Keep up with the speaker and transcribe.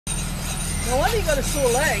No wonder you got a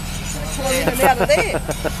sore leg. Climbing in and out of there.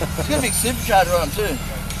 It's got a big supercharger on too.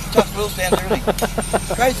 Tough wheel stand, really.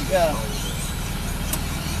 Crazy car.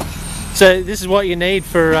 So this is what you need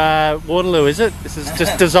for Waterloo, is it? This is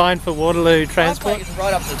just designed for Waterloo transport? I'll take it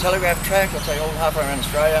right up to the telegraph track. I'll take it all halfway around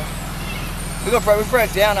Australia. We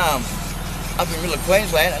broke down up in the middle of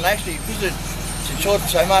Queensland, and actually, because it's insured for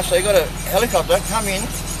so much, they got a helicopter come in,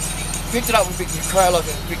 picked it up with a big crow, like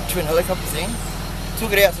a big twin helicopter thing,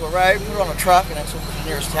 took it out to a road, put it on a truck, and that's the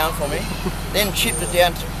nearest town for me. Then shipped it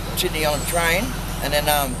down to Sydney on a train, and then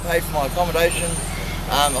paid for my accommodation,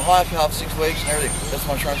 a hire car for 6 weeks, and everything. That's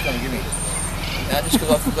my insurance going to give me. Just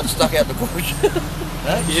because I got stuck out in the bush.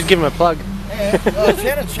 No? You should give him a plug. Yeah, well,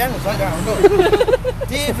 Shannon was like, good.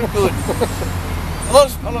 Dear but good. I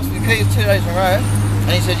lost the keys 2 days in a row,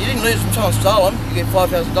 and he said, you didn't lose them, someone stole them, you get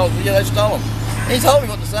 $5,000. Well, yeah, they stole them. And he told me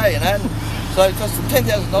what to say, you know. And so it cost $10,000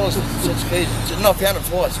 to set the keys. He said, no, I found them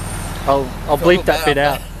twice. I'll bleep that bit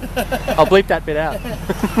out. I'll bleep that bit out. Yeah,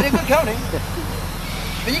 good company.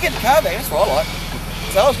 But you get the car back, that's what I like.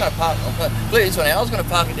 So I was going to park, clear this one out, I was going to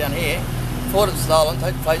park it down here, report it's stolen,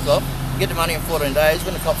 take the plates off, get the money in 14 days,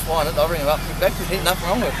 when the cops find it, I'll ring them up, get back to it, nothing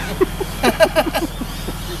wrong with it.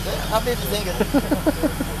 Up there to thinking.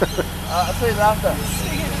 I'll see you after.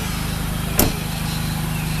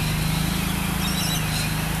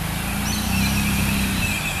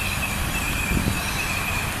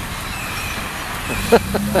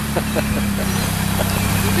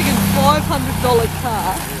 You're thinking $500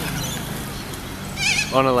 car.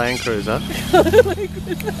 On a Land Cruiser.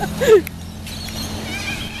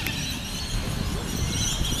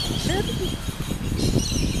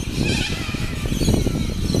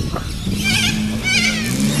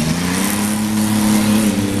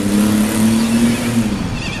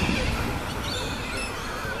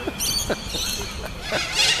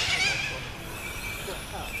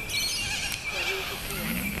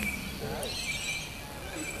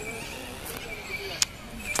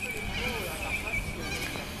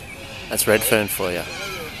 That's Redfern for you.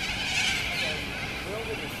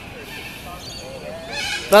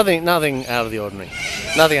 Nothing out of the ordinary.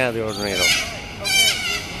 Nothing out of the ordinary at all.